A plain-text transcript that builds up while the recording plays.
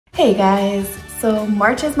Hey guys, so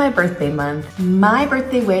March is my birthday month. My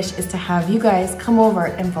birthday wish is to have you guys come over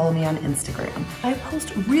and follow me on Instagram. I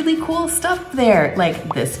post really cool stuff there,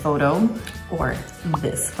 like this photo or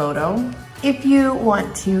this photo. If you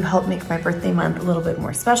want to help make my birthday month a little bit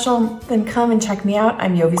more special, then come and check me out.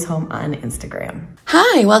 I'm Jovie's Home on Instagram.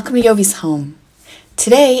 Hi, welcome to Jovie's Home.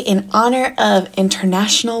 Today, in honor of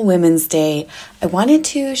International Women's Day, I wanted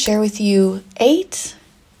to share with you 8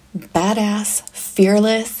 badass,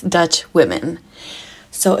 fearless Dutch women.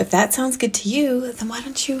 So if that sounds good to you, then why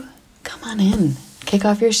don't you come on in, kick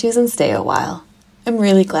off your shoes and stay a while. I'm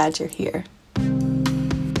really glad you're here.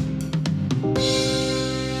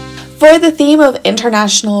 For the theme of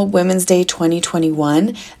International Women's Day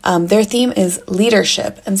 2021, their theme is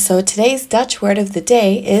leadership. And so today's Dutch word of the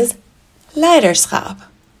day is leiderschap.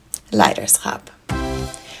 Leiderschap.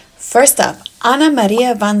 First up, Anna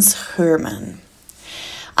Maria van Schuurman.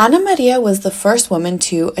 Anna Maria was the first woman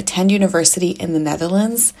to attend university in the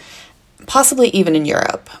Netherlands, possibly even in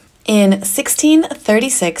Europe. In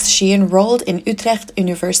 1636, she enrolled in Utrecht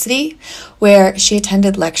University, where she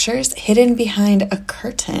attended lectures hidden behind a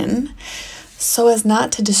curtain so as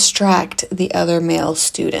not to distract the other male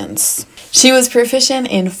students. She was proficient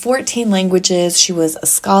in 14 languages, she was a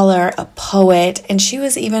scholar, a poet, and she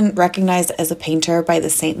was even recognized as a painter by the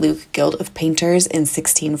St. Luke Guild of Painters in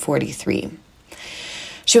 1643.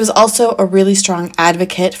 She was also a really strong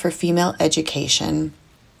advocate for female education.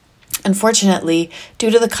 Unfortunately,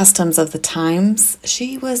 due to the customs of the times,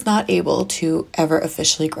 she was not able to ever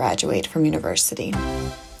officially graduate from university.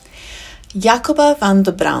 Jacoba van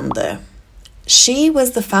de Brande. She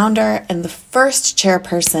was the founder and the first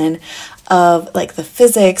chairperson of the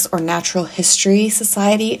Physics or Natural History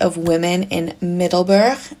Society of Women in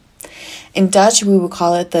Middelburg. In Dutch, we would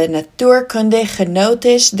call it the Natuurkunde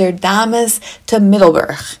Genootschap der Dames te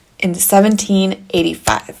Middelburg in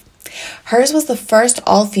 1785. Hers was the first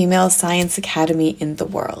all-female science academy in the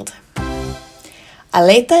world.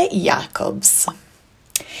 Aleta Jacobs.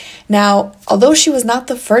 Now, although she was not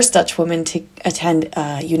the first Dutch woman to attend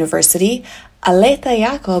university, Aleta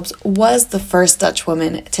Jacobs was the first Dutch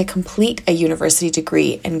woman to complete a university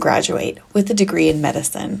degree and graduate with a degree in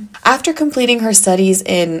medicine. After completing her studies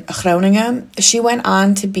in Groningen, she went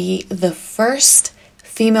on to be the first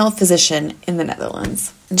female physician in the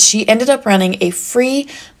Netherlands. And she ended up running a free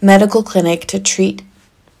medical clinic to treat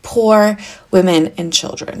poor women and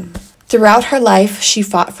children. Throughout her life, she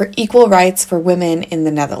fought for equal rights for women in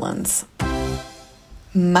the Netherlands.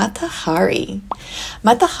 Mata Hari.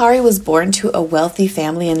 Mata Hari was born to a wealthy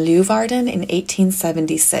family in Leeuwarden in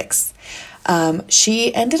 1876.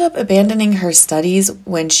 She ended up abandoning her studies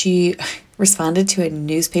when she responded to a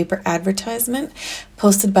newspaper advertisement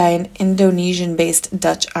posted by an Indonesian-based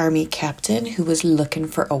Dutch army captain who was looking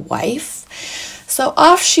for a wife. So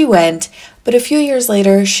off she went, but a few years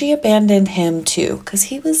later, she abandoned him too, because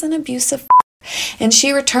he was an abusive and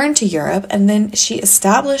she returned to Europe, and then she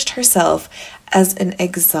established herself as an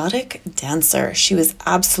exotic dancer. She was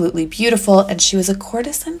absolutely beautiful, and she was a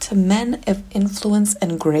courtesan to men of influence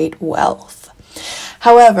and great wealth.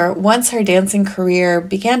 However, once her dancing career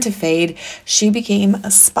began to fade, she became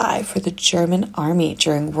a spy for the German army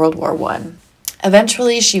during World War I.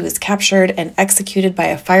 Eventually, she was captured and executed by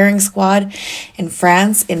a firing squad in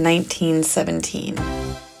France in 1917.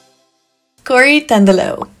 Corrie ten de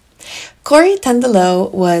Leeuw. Corrie ten de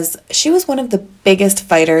Leeuw was one of the biggest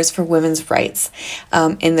fighters for women's rights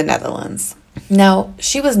in the Netherlands. Now,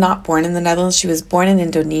 she was not born in the Netherlands. She was born in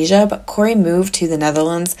Indonesia, but Corrie moved to the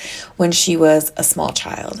Netherlands when she was a small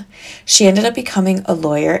child. She ended up becoming a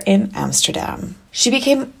lawyer in Amsterdam. She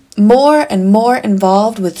became more and more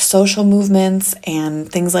involved with social movements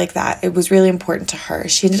and things like that. It was really important to her.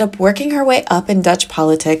 She ended up working her way up in Dutch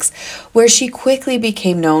politics, where she quickly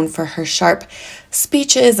became known for her sharp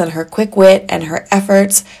speeches and her quick wit and her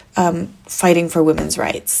efforts fighting for women's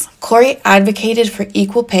rights. Corrie advocated for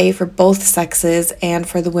equal pay for both sexes and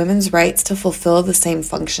for the women's rights to fulfill the same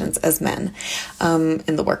functions as men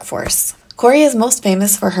in the workforce. Corrie is most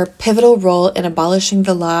famous for her pivotal role in abolishing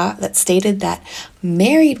the law that stated that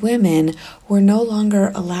married women were no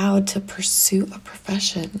longer allowed to pursue a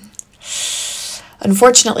profession.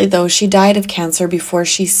 Unfortunately, though, she died of cancer before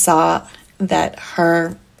she saw that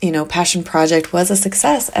her passion project was a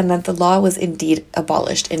success and that the law was indeed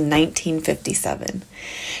abolished in 1957.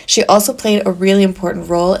 She also played a really important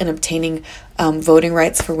role in obtaining voting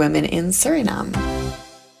rights for women in Suriname.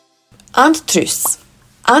 Aunt Truus.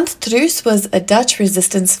 Aunt Truus was a Dutch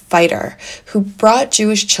resistance fighter who brought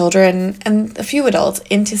Jewish children and a few adults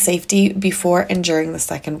into safety before and during the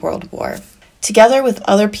Second World War. Together with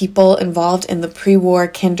other people involved in the pre-war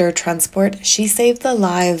kinder transport, she saved the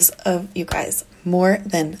lives of, you guys, more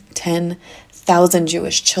than 10,000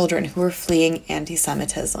 Jewish children who were fleeing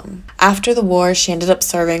anti-Semitism. After the war, she ended up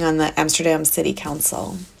serving on the Amsterdam City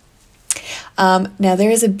Council. Now,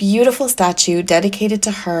 there is a beautiful statue dedicated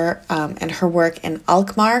to her and her work in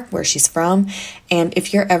Alkmaar, where she's from. And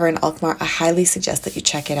if you're ever in Alkmaar, I highly suggest that you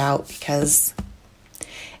check it out because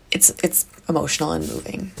it's emotional and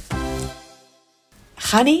moving.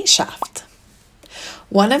 Hannie Schaft.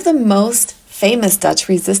 One of the most famous Dutch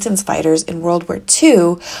resistance fighters in World War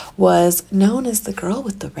II was known as the girl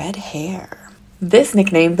with the red hair. This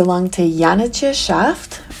nickname belonged to Jannetje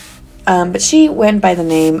Schaft, but she went by the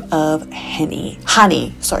name of Hannie.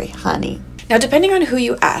 Now, depending on who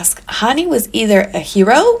you ask, Hannie was either a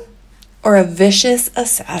hero or a vicious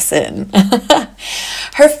assassin.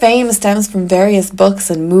 Her fame stems from various books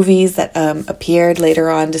and movies that appeared later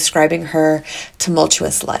on describing her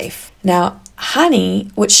tumultuous life. Now,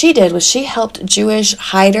 Hannie, what she did was she helped Jewish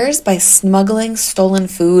hiders by smuggling stolen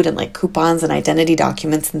food and like coupons and identity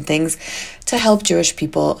documents and things to help Jewish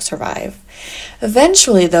people survive.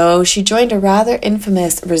 Eventually, though, she joined a rather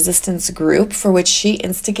infamous resistance group for which she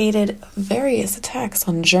instigated various attacks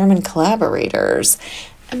on German collaborators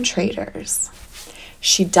and traitors.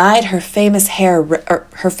 She dyed her famous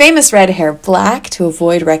red hair black to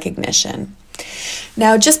avoid recognition.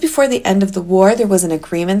 Now, just before the end of the war, there was an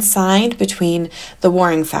agreement signed between the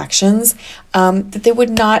warring factions that they would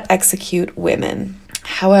not execute women.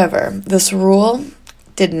 However, this rule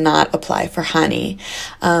did not apply for Hannie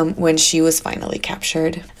when she was finally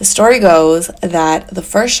captured. The story goes that the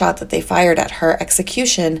first shot that they fired at her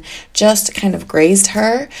execution just kind of grazed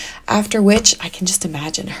her, after which I can just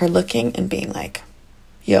imagine her looking and being like,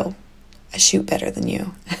 yo, I shoot better than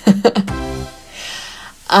you.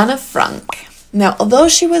 Anne Frank. Now, although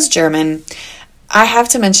she was German, I have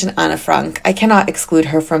to mention Anne Frank. I cannot exclude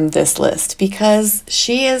her from this list because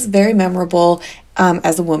she is very memorable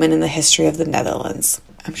as a woman in the history of the Netherlands.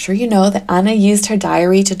 I'm sure you know that Anne used her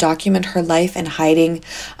diary to document her life in hiding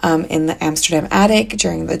in the Amsterdam attic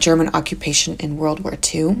during the German occupation in World War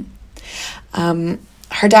II.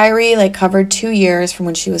 Her diary covered 2 years from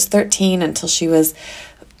when she was 13 until she was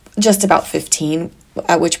just about 15,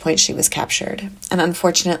 at which point she was captured. And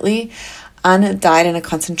unfortunately, Anne died in a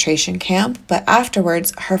concentration camp, but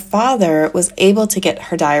afterwards her father was able to get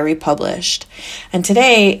her diary published. And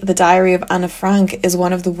today, the Diary of Anne Frank is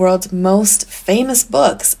one of the world's most famous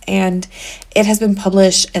books, and it has been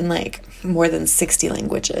published in more than 60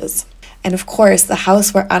 languages. And of course, the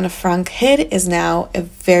house where Anne Frank hid is now a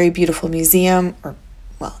very beautiful museum, a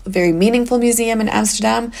very meaningful museum in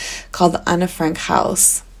Amsterdam called the Anne Frank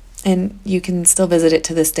House. And you can still visit it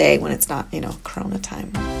to this day when it's not, Corona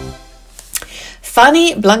time.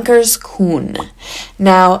 Fanny Blankers-Koen.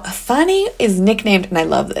 Now, Fanny is nicknamed, and I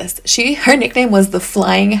love this, her nickname was the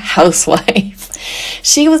Flying Housewife.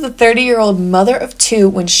 She was the 30-year-old mother of 2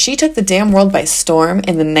 when she took the damn world by storm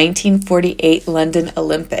in the 1948 London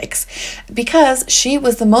Olympics because she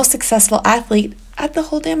was the most successful athlete at the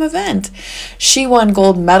whole damn event. She won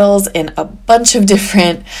gold medals in a bunch of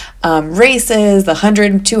different races, the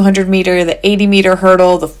 100 and 200 meter, the 80 meter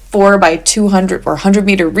hurdle, the 4x200 or 100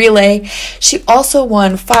 meter relay. She also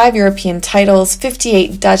won 5 European titles,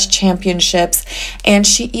 58 Dutch championships, and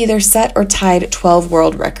she either set or tied 12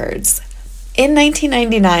 world records. In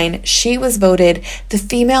 1999, she was voted the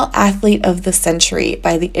Female Athlete of the Century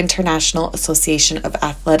by the International Association of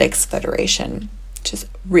Athletics Federation, which is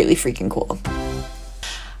really freaking cool.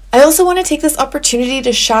 I also want to take this opportunity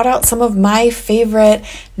to shout out some of my favorite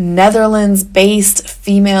Netherlands-based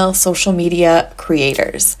female social media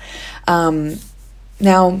creators.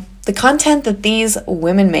 Now, the content that these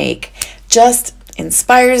women make just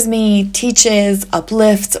inspires me, teaches,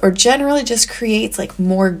 uplifts, or generally just creates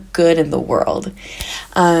more good in the world.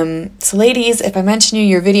 So ladies, if I mention you,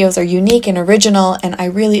 your videos are unique and original, and I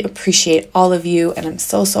really appreciate all of you, and I'm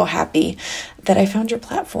so happy that I found your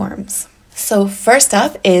platforms. So first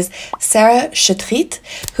up is Sarah Chetrit,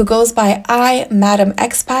 who goes by Madam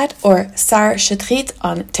Expat or Sarah Chetrit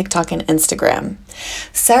on TikTok and Instagram.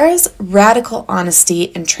 Sarah's radical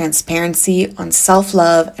honesty and transparency on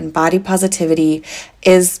self-love and body positivity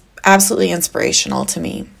is absolutely inspirational to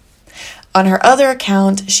me. On her other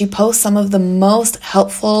account, she posts some of the most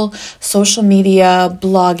helpful social media,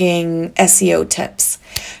 blogging, SEO tips.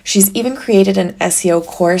 She's even created an SEO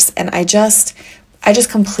course, and I just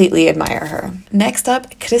completely admire her. Next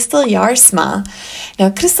up, Christel Jaarsma.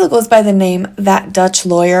 Now, Christel goes by the name That Dutch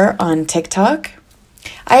Lawyer on TikTok.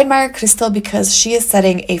 I admire Christel because she is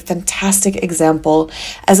setting a fantastic example.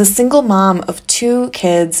 As a single mom of 2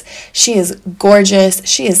 kids, she is gorgeous,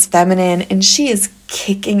 she is feminine, and she is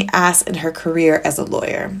kicking ass in her career as a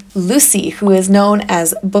lawyer. Lucy, who is known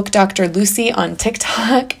as Book Dr. Lucy on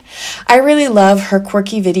TikTok, I really love her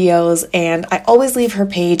quirky videos, and I always leave her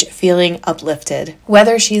page feeling uplifted.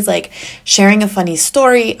 Whether she's like sharing a funny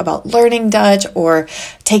story about learning Dutch or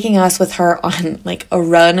taking us with her on like a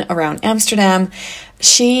run around Amsterdam,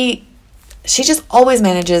 she just always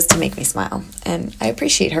manages to make me smile, and I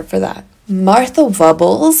appreciate her for that. Marthe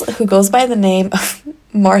Woertman, who goes by the name of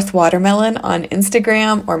Marthe Watermelon on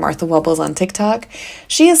Instagram or Marthe Woertman on TikTok.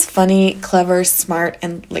 She is funny, clever, smart,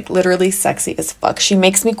 and like literally sexy as fuck. She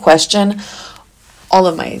makes me question all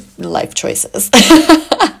of my life choices.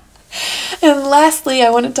 And lastly, I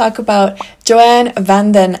want to talk about Joanne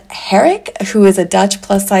van den Herik, who is a Dutch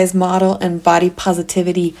plus-size model and body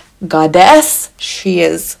positivity goddess. She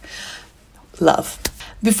is love.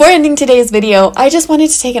 Before ending today's video, I just wanted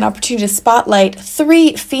to take an opportunity to spotlight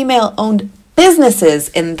 3 female-owned businesses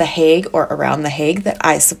in The Hague or around The Hague that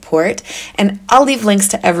I support, and I'll leave links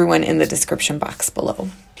to everyone in the description box below.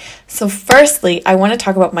 So firstly, I want to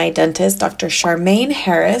talk about my dentist, Dr. Charmaine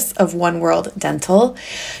Harris of One World Dental.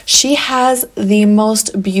 She has the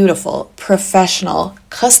most beautiful, professional,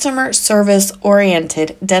 customer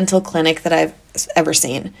service-oriented dental clinic that I've ever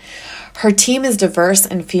seen. Her team is diverse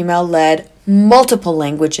and female-led, multiple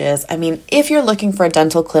languages. I mean, if you're looking for a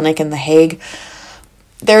dental clinic in The Hague,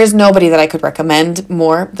 there is nobody that I could recommend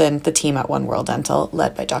more than the team at One World Dental,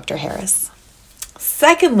 led by Dr. Harris.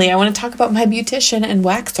 Secondly, I want to talk about my beautician and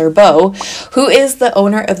waxer, Bo, who is the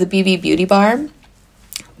owner of the BB Beauty Bar.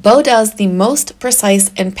 Bo does the most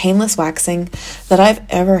precise and painless waxing that I've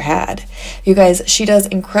ever had. You guys, she does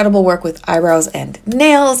incredible work with eyebrows and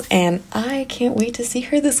nails, and I can't wait to see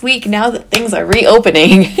her this week now that things are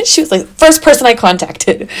reopening. She was like the first person I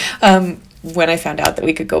contacted when I found out that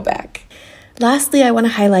we could go back. Lastly, I want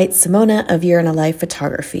to highlight Simona of Year in a Life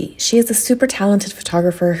Photography. She is a super talented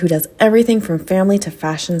photographer who does everything from family to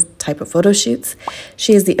fashion type of photo shoots.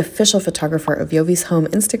 She is the official photographer of Jovie's Home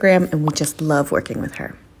Instagram, and we just love working with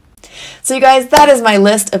her. So you guys, that is my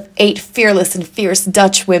list of 8 fearless and fierce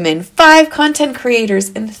Dutch women, 5 content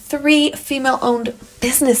creators, and 3 female-owned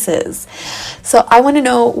businesses. So I want to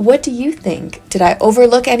know, what do you think? Did I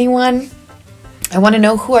overlook anyone? I want to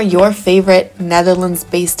know, who are your favorite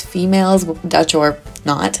Netherlands-based females, Dutch or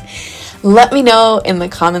not? Let me know in the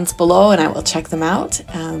comments below and I will check them out.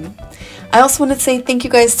 I also want to say thank you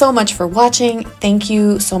guys so much for watching. Thank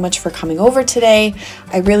you so much for coming over today.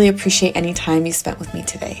 I really appreciate any time you spent with me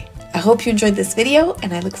today. I hope you enjoyed this video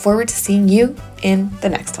and I look forward to seeing you in the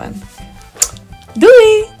next one.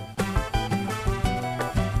 Doei!